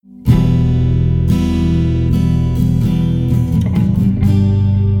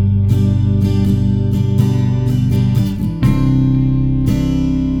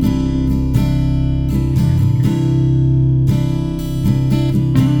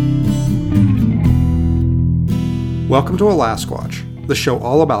Welcome to Alasquatch, the show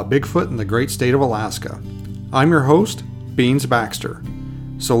all about Bigfoot in the great state of Alaska. I'm your host, Beans Baxter.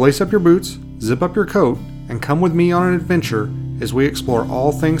 So lace up your boots, zip up your coat, and come with me on an adventure as we explore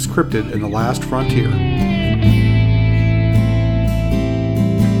all things cryptid in the last frontier.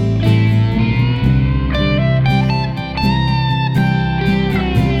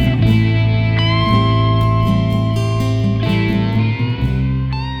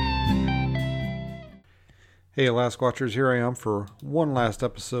 Hey Alasquatchers, here I am for one last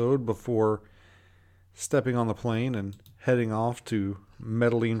episode before stepping on the plane and heading off to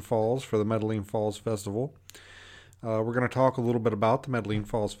Medellin Falls for the Medellin Falls Festival. We're going to talk a little bit about the Medellin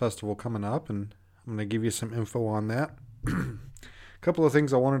Falls Festival coming up, and I'm going to give you some info on that. A couple of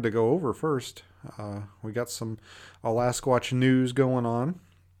things I wanted to go over first. We got some Alasquatch news going on.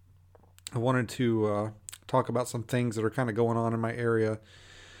 I wanted to talk about some things that are kind of going on in my area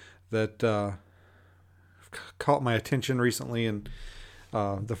that caught my attention recently, and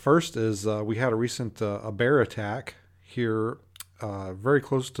the first is we had a recent a bear attack here very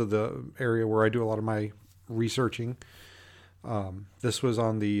close to the area where I do a lot of my researching. This was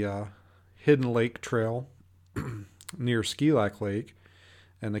on the Hidden Lake Trail near Ski Lac Lake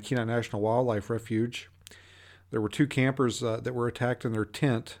and the Kenai National Wildlife Refuge. There were two campers that were attacked in their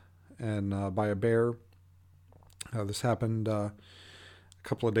tent and by a bear. This happened a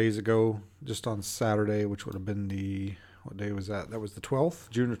couple of days ago, just on Saturday, which would have been what day was that? That was the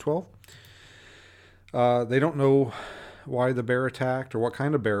 12th, June the 12th. They don't know why the bear attacked or what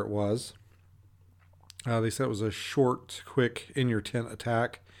kind of bear it was. They said it was a short, quick, in-your-tent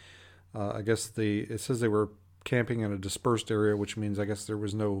attack. I guess it says they were camping in a dispersed area, which means I guess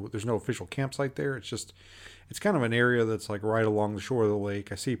there's no official campsite there. It's kind of an area that's like right along the shore of the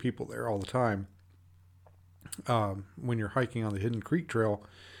lake. I see people there all the time. When you're hiking on the Hidden Creek Trail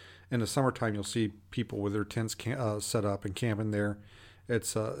in the summertime, you'll see people with their tents set up and camping there.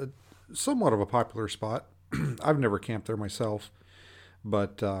 It's somewhat of a popular spot. I've never camped there myself,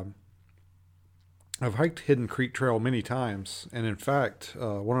 but I've hiked Hidden Creek Trail many times. And in fact,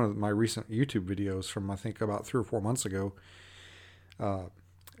 one of my recent YouTube videos from I think about 3 or 4 months ago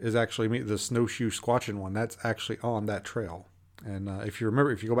is actually the snowshoe squatching one. That's actually on that trail. And if you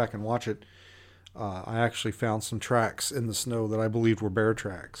go back and watch it, I actually found some tracks in the snow that I believed were bear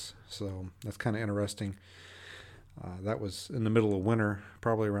tracks. So that's kind of interesting. That was in the middle of winter,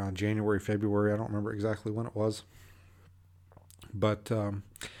 probably around January, February. I don't remember exactly when it was. But there's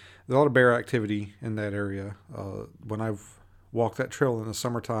a lot of bear activity in that area. When I've walked that trail in the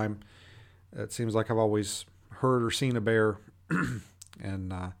summertime, it seems like I've always heard or seen a bear.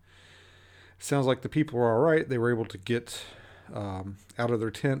 And it sounds like the people were all right. They were able to get out of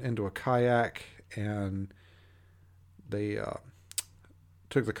their tent into a kayak, and they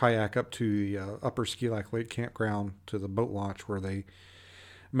took the kayak up to the upper Ski Lac Lake campground to the boat launch, where they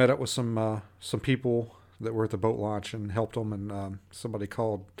met up with some people that were at the boat launch and helped them, and somebody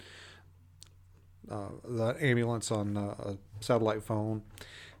called the ambulance on a satellite phone.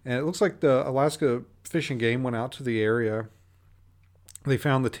 And it looks like the Alaska Fish and Game went out to the area. They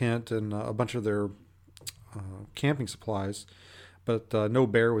found the tent and a bunch of their camping supplies, but no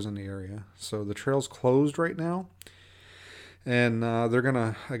bear was in the area. So the trail's closed right now, and they're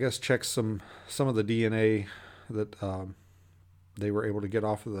gonna, I guess, check some of the DNA that they were able to get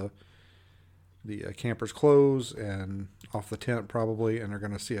off of the camper's clothes and off the tent probably, and they're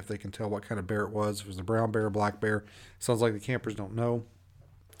gonna see if they can tell what kind of bear it was. If it was a brown bear, black bear. Sounds like the campers don't know.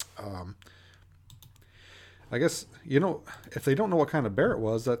 I guess, if they don't know what kind of bear it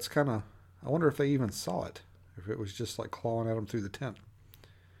was, that's kind of, I wonder if they even saw it. If it was just like clawing at them through the tent.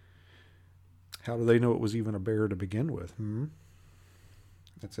 How do they know it was even a bear to begin with?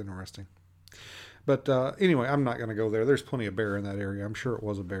 That's interesting. But anyway, I'm not going to go there. There's plenty of bear in that area. I'm sure it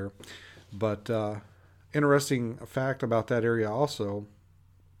was a bear. But interesting fact about that area also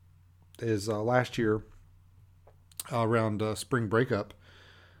is last year around spring breakup,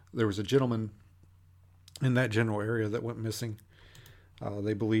 there was a gentleman in that general area that went missing.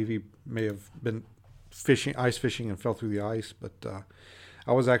 They believe he may have been ice fishing and fell through the ice, but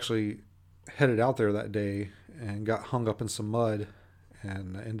I was actually headed out there that day and got hung up in some mud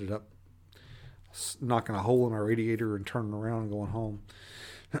and ended up knocking a hole in my radiator and turning around and going home.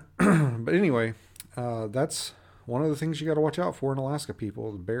 But anyway, that's one of the things you got to watch out for in Alaska,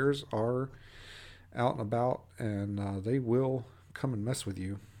 people. The bears are out and about, and they will come and mess with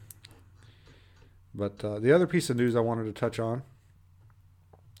you. But the other piece of news I wanted to touch on,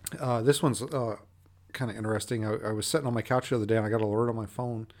 this one's kind of interesting. I was sitting on my couch the other day and I got an alert on my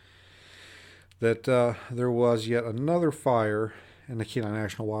phone that there was yet another fire in the Kenai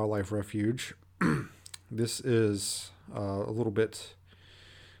National Wildlife Refuge. This is a little bit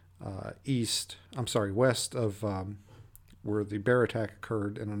west of where the bear attack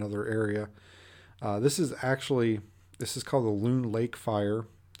occurred in another area. This is called the Loon Lake Fire.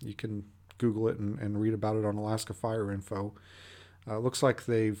 You can Google it and read about it on Alaska Fire Info. Looks like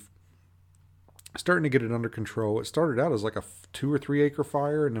they've starting to get it under control. It started out as like a 2 or 3 acre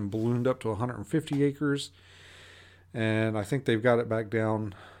fire and then ballooned up to 150 acres. And I think they've got it back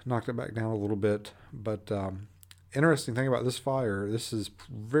down, knocked it back down a little bit. But interesting thing about this fire, this is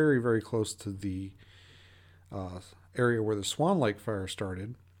very, very close to the area where the Swan Lake fire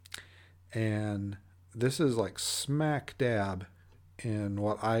started. And this is like smack dab in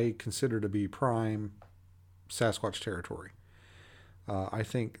what I consider to be prime Sasquatch territory. I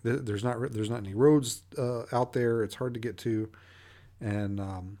think there's not any roads out there. It's hard to get to, and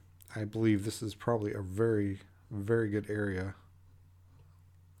I believe this is probably a very, very good area.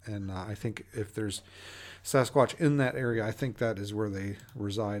 And I think if there's Sasquatch in that area, I think that is where they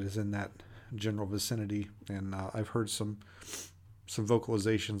reside, is in that general vicinity. And I've heard some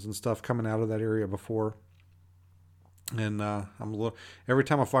vocalizations and stuff coming out of that area before. And every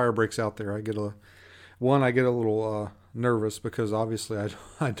time a fire breaks out there, I get a little nervous, because obviously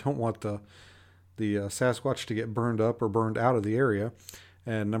I don't want the Sasquatch to get burned up or burned out of the area.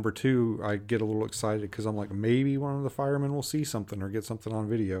 And number two, I get a little excited because I'm like, maybe one of the firemen will see something or get something on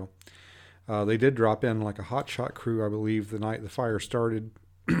video. They did drop in like a hotshot crew, I believe, the night the fire started,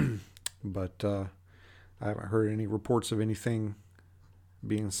 but I haven't heard any reports of anything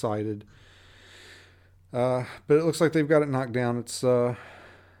being sighted. But it looks like they've got it knocked down. It's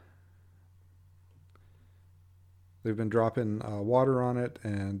they've been dropping water on it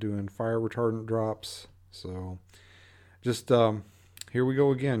and doing fire retardant drops. So just here we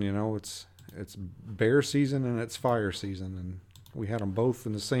go again. It's bear season and it's fire season, and we had them both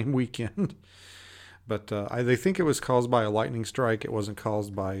in the same weekend. But they think it was caused by a lightning strike. It wasn't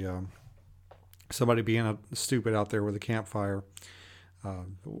caused by somebody being stupid out there with a campfire.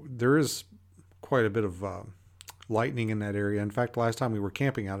 There is quite a bit of lightning in that area. In fact, last time we were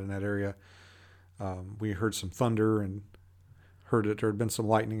camping out in that area, we heard some thunder and heard that there had been some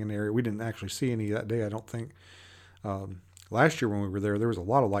lightning in the area. We didn't actually see any that day, I don't think. Last year when we were there was a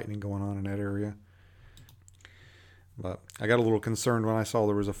lot of lightning going on in that area. But I got a little concerned when I saw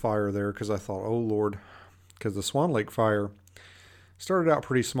there was a fire there, because I thought, oh Lord, because the Swan Lake fire started out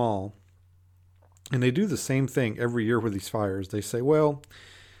pretty small. And they do the same thing every year with these fires. They say, well,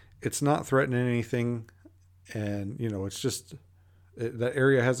 it's not threatening anything, and it's just that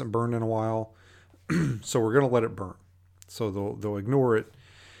area hasn't burned in a while, so we're going to let it burn. So they'll ignore it,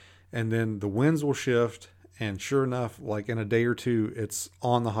 and then the winds will shift, and sure enough, like in a day or two, it's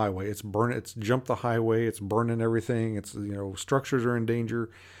on the highway. It's burning. It's jumped the highway. It's burning everything. It's structures are in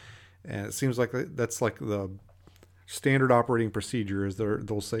danger, and it seems like that's like the standard operating procedure. Is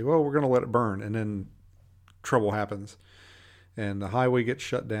they'll say, well, we're going to let it burn, and then trouble happens, and the highway gets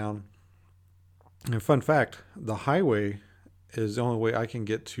shut down. And fun fact, the highway is the only way I can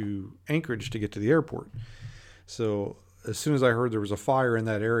get to Anchorage to get to the airport. So as soon as I heard there was a fire in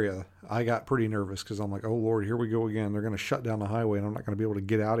that area, I got pretty nervous, because I'm like, oh Lord, here we go again. They're going to shut down the highway, and I'm not going to be able to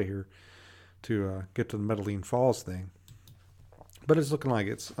get out of here to get to the Medellin Falls thing. But it's looking like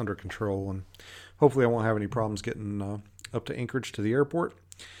it's under control, and hopefully I won't have any problems getting up to Anchorage to the airport.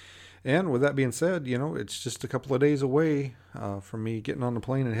 And with that being said, it's just a couple of days away from me getting on the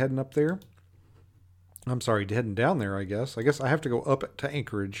plane and heading up there. I'm sorry, heading down there, I guess. I have to go up to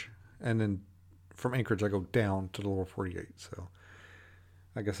Anchorage, and then from Anchorage I go down to the lower 48. So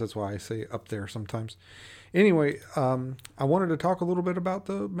I guess that's why I say up there sometimes. Anyway, I wanted to talk a little bit about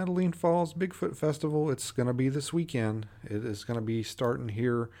the Medellin Falls Bigfoot Festival. It's going to be this weekend. It is going to be starting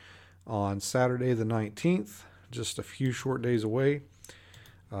here on Saturday the 19th, just a few short days away.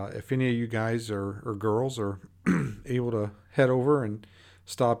 If any of you guys or girls are able to head over and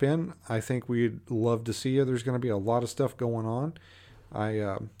stop in, I think we'd love to see you. There's going to be a lot of stuff going on.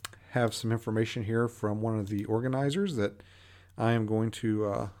 I have some information here from one of the organizers that I am going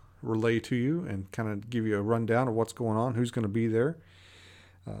to relay to you and kind of give you a rundown of what's going on, who's going to be there,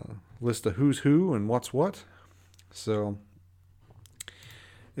 list of who's who and what's what. So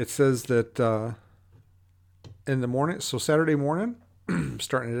it says that in the morning, so Saturday morning,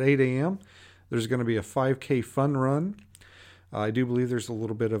 starting at 8 a.m., there's going to be a 5K fun run. I do believe there's a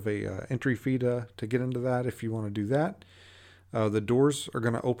little bit of a entry fee to get into that if you want to do that. The doors are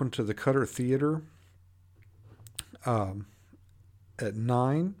going to open to the Cutter Theater at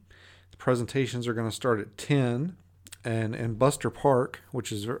 9. The presentations are going to start at 10. And in Buster Park,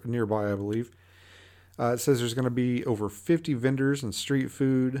 which is nearby, I believe, it says there's going to be over 50 vendors and street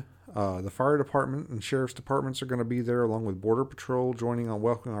food. The fire department and sheriff's departments are going to be there, along with Border Patrol, joining on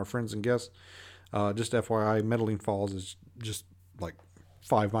welcoming our friends and guests. Just FYI, Meadowlark Falls is just like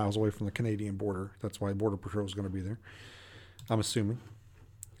 5 miles away from the Canadian border. That's why Border Patrol is going to be there, I'm assuming.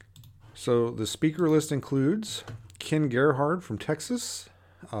 So the speaker list includes Ken Gerhard from Texas,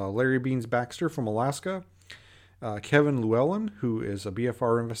 Larry Beans Baxter from Alaska, Kevin Llewellyn, who is a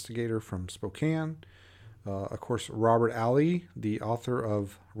BFR investigator from Spokane. Of course, Robert Alley, the author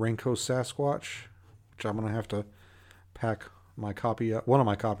of Raincoat Sasquatch, which I'm going to have to pack my copy up, one of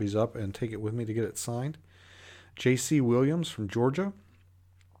my copies up, and take it with me to get it signed. J.C. Williams from Georgia.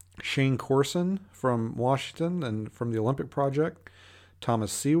 Shane Corson from Washington and from the Olympic Project.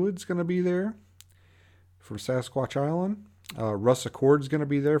 Thomas Seawood's going to be there from Sasquatch Island. Russ Accord's going to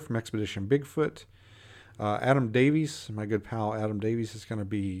be there from Expedition Bigfoot. Adam Davies, my good pal Adam Davies, is going to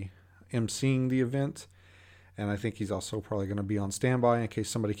be emceeing the event. And I think he's also probably going to be on standby in case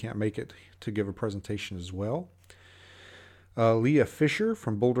somebody can't make it to give a presentation as well. Leah Fisher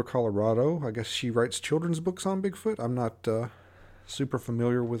from Boulder, Colorado. I guess she writes children's books on Bigfoot. I'm not super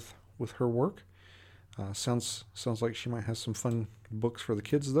familiar with her work. Sounds like she might have some fun books for the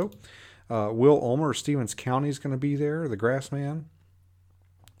kids, though. Will Ulmer, Stevens County, is going to be there, the Grassman.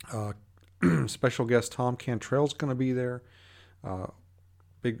 Special guest Tom Cantrell's going to be there. A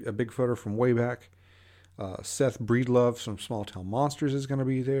Bigfooter from way back. Seth Breedlove from Small Town Monsters is going to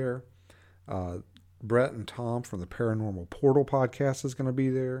be there. Brett and Tom from the Paranormal Portal podcast is going to be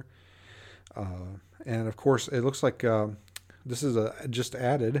there. And of course, it looks like this is just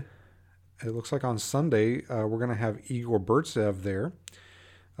added. It looks like on Sunday we're going to have Igor Burtsev there.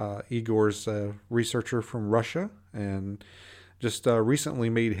 Igor's a researcher from Russia and just recently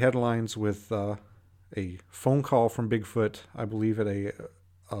made headlines with a phone call from Bigfoot, I believe, at a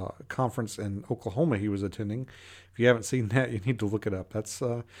conference in Oklahoma he was attending. If you haven't seen that, you need to look it up. That's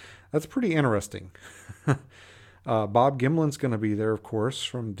pretty interesting. Bob Gimlin's going to be there, of course,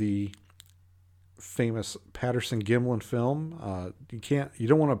 from the famous Patterson-Gimlin film. You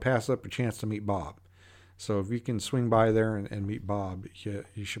don't want to pass up a chance to meet Bob. So if you can swing by there and meet Bob,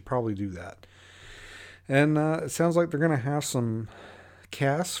 you should probably do that. And it sounds like they're going to have some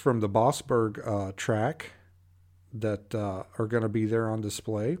casts from the Bossberg track that are going to be there on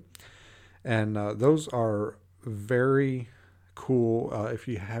display. And those are very cool. If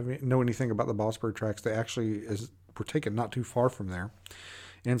you know anything about the Bossberg tracks, they actually were taken not too far from there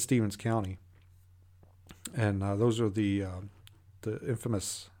in Stevens County. And those are the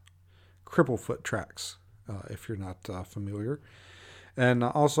infamous Cripplefoot tracks, if you're not familiar. And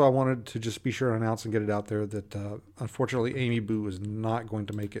also I wanted to just be sure to announce and get it out there that unfortunately Amy Boo is not going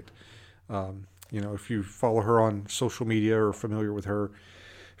to make it. If you follow her on social media or familiar with her,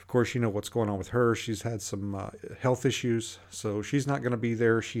 of course, you know what's going on with her. She's had some health issues, so she's not going to be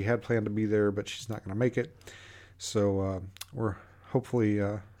there. She had planned to be there, but she's not going to make it. So we're hopefully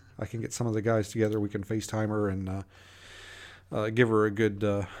I can get some of the guys together. We can FaceTime her and give her a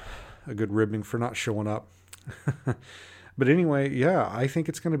good ribbing for not showing up. But anyway, yeah, I think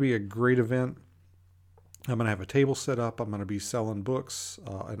it's going to be a great event. I'm going to have a table set up. I'm going to be selling books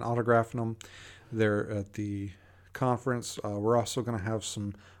and autographing them there at the conference. We're also going to have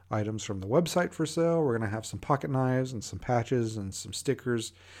some items from the website for sale. We're going to have some pocket knives and some patches and some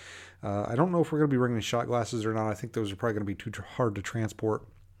stickers. I don't know if we're going to be bringing shot glasses or not. I think those are probably going to be too hard to transport.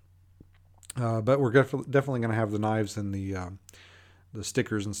 But we're definitely going to have the knives and the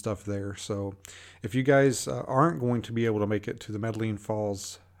stickers and stuff there. So if you guys aren't going to be able to make it to the Meadowlark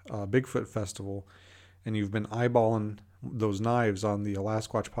Falls Bigfoot Festival and you've been eyeballing those knives on the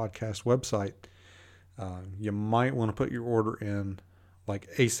Alasquatch Podcast website, you might want to put your order in like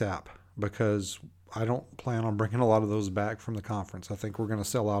ASAP, because I don't plan on bringing a lot of those back from the conference. I think we're going to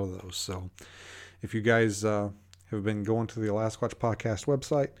sell out of those. So if you guys have been going to the Alasquatch Podcast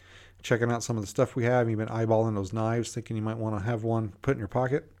website, checking out some of the stuff we have, you've been eyeballing those knives, thinking you might want to have one put in your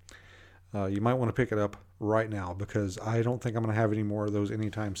pocket, you might want to pick it up right now, because I don't think I'm going to have any more of those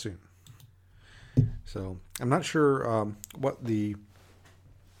anytime soon. So I'm not sure what the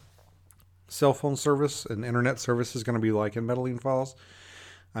cell phone service and internet service is going to be like in Meadowlark Falls.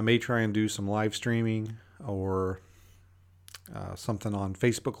 I may try and do some live streaming or something on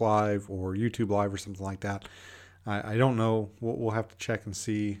Facebook Live or YouTube Live or something like that. I don't know. We'll have to check and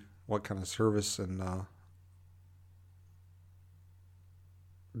see what kind of service and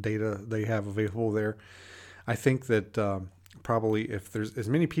data they have available there. I think that probably if there's as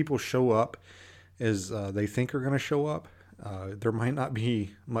many people show up as they think are going to show up, there might not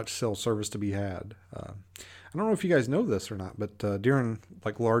be much cell service to be had. I don't know if you guys know this or not, but during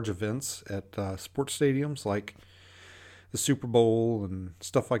like large events at sports stadiums like the Super Bowl and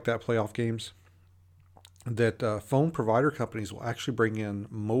stuff like that, playoff games, that phone provider companies will actually bring in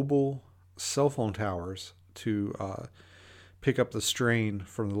mobile cell phone towers to pick up the strain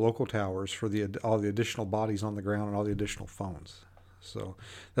from the local towers for all the additional bodies on the ground and all the additional phones. So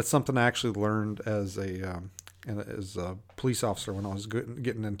that's something I actually learned as a police officer when I was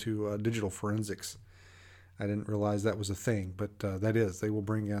getting into digital forensics. I didn't realize that was a thing, but that is. They will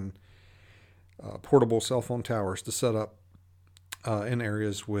bring in portable cell phone towers to set up in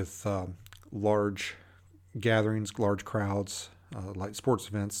areas with large gatherings, large crowds, like sports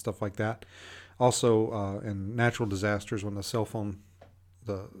events, stuff like that. Also, in natural disasters, when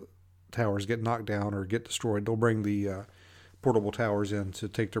the towers get knocked down or get destroyed, they'll bring the portable towers in to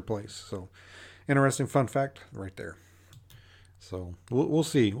take their place. So, interesting fun fact right there. So we'll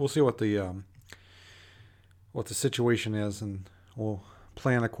see. We'll see what the situation is, and we'll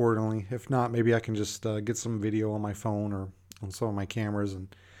plan accordingly. If not, maybe I can just get some video on my phone or on some of my cameras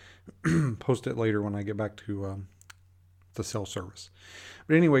and post it later when I get back to the cell service.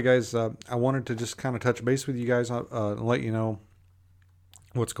 But anyway, guys, I wanted to just kind of touch base with you guys and let you know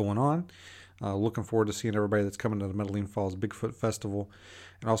what's going on. Looking forward to seeing everybody that's coming to the Medellin Falls Bigfoot Festival.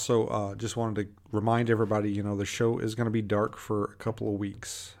 And also just wanted to remind everybody, the show is going to be dark for a couple of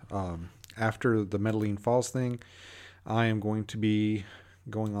weeks. After the Medellin Falls thing, I am going to be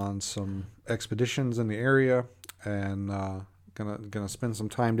going on some expeditions in the area and gonna spend some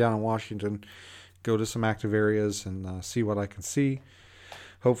time down in Washington, go to some active areas and see what I can see.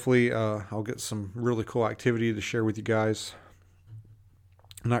 Hopefully I'll get some really cool activity to share with you guys.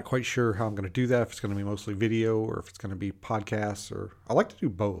 I'm not quite sure how I'm going to do that, if it's going to be mostly video or if it's going to be podcasts, or I like to do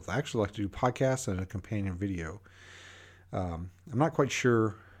both. I actually like to do podcasts and a companion video. I'm not quite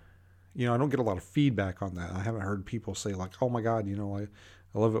sure. I don't get a lot of feedback on that. I haven't heard people say like, oh my God, I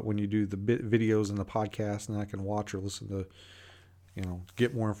love it when you do the videos and the podcast and I can watch or listen to,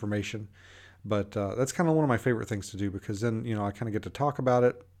 get more information. But that's kind of one of my favorite things to do, because then, I kind of get to talk about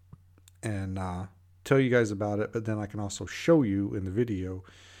it and tell you guys about it, but then I can also show you in the video.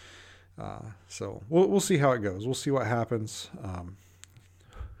 So we'll see how it goes. We'll see what happens.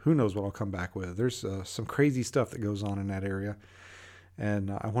 Who knows what I'll come back with. There's some crazy stuff that goes on in that area.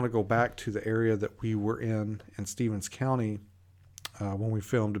 And I want to go back to the area that we were in Stevens County when we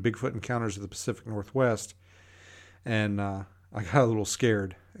filmed Bigfoot Encounters of the Pacific Northwest. And I got a little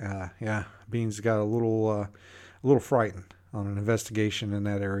scared. Beans got a little frightened on an investigation in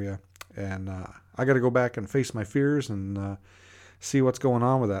that area. And I got to go back and face my fears and see what's going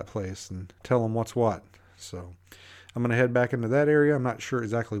on with that place and tell them what's what. So I'm going to head back into that area. I'm not sure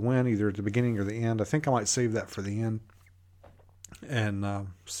exactly when, either at the beginning or the end. I think I might save that for the end and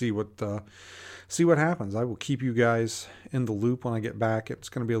see what happens. I will keep you guys in the loop when I get back. It's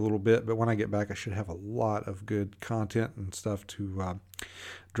going to be a little bit, but when I get back, I should have a lot of good content and stuff to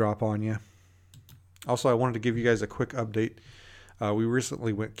drop on you. Also, I wanted to give you guys a quick update. We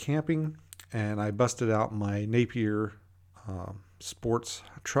recently went camping, and I busted out my Napier sports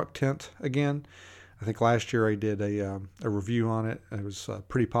truck tent again. I think last year I did a review on it. It was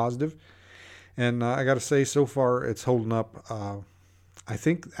pretty positive. And I got to say, so far it's holding up. I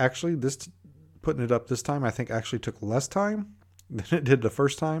think actually putting it up this time, I think actually took less time than it did the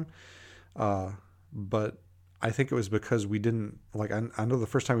first time. But I think it was because we didn't, I know the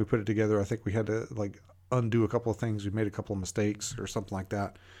first time we put it together, I think we had to undo a couple of things. We made a couple of mistakes or something like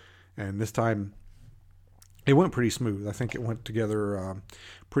that. And this time it went pretty smooth. I think it went together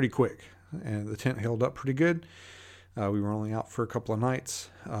pretty quick, and the tent held up pretty good. We were only out for a couple of nights.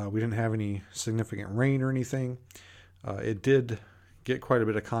 We didn't have any significant rain or anything. It did get quite a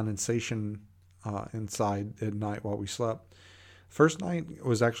bit of condensation inside at night while we slept. First night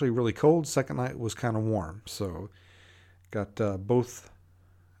was actually really cold. Second night was kind of warm. So got both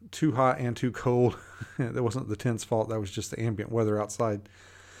too hot and too cold. That wasn't the tent's fault. That was just the ambient weather outside.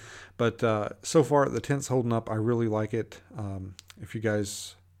 But so far, the tent's holding up. I really like it. If you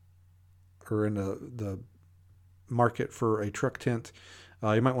guys are in the market for a truck tent,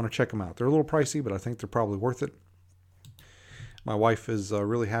 you might want to check them out. They're a little pricey, but I think they're probably worth it. My wife is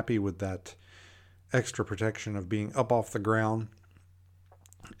really happy with that extra protection of being up off the ground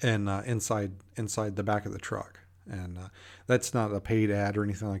and inside the back of the truck. And that's not a paid ad or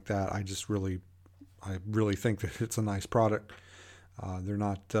anything like that. I really think that it's a nice product. They're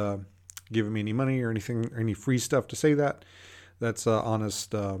not giving me any money or anything, or any free stuff to say that. That's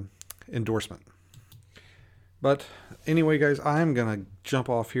honest endorsement. But anyway, guys, I'm going to jump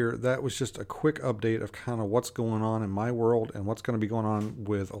off here. That was just a quick update of kind of what's going on in my world and what's going to be going on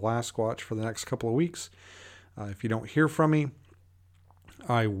with Alasquatch for the next couple of weeks. If you don't hear from me,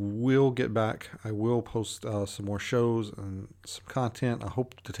 I will get back. I will post some more shows and some content. I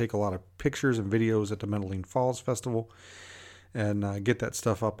hope to take a lot of pictures and videos at the Medellin Falls Festival and get that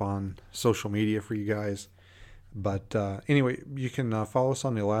stuff up on social media for you guys. But anyway, you can follow us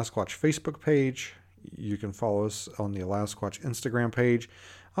on the Alasquatch Facebook page. You can follow us on the Alasquatch Instagram page.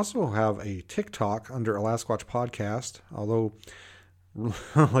 I also have a TikTok under Alasquatch Podcast, although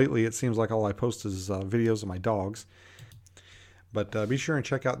lately it seems like all I post is videos of my dogs. But be sure and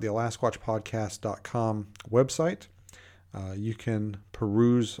check out the AlasquatchPodcast.com website. You can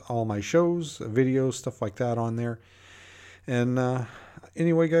peruse all my shows, videos, stuff like that on there. And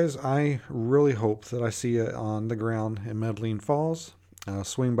anyway, guys, I really hope that I see you on the ground in Medellin Falls.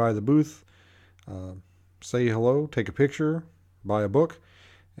 Swing by the booth, say hello, take a picture, buy a book,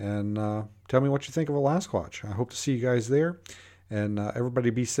 and tell me what you think of Alasquatch. I hope to see you guys there. And everybody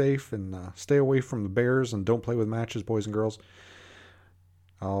be safe and stay away from the bears and don't play with matches, boys and girls.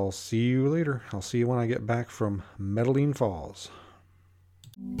 I'll see you later. I'll see you when I get back from Medellin Falls.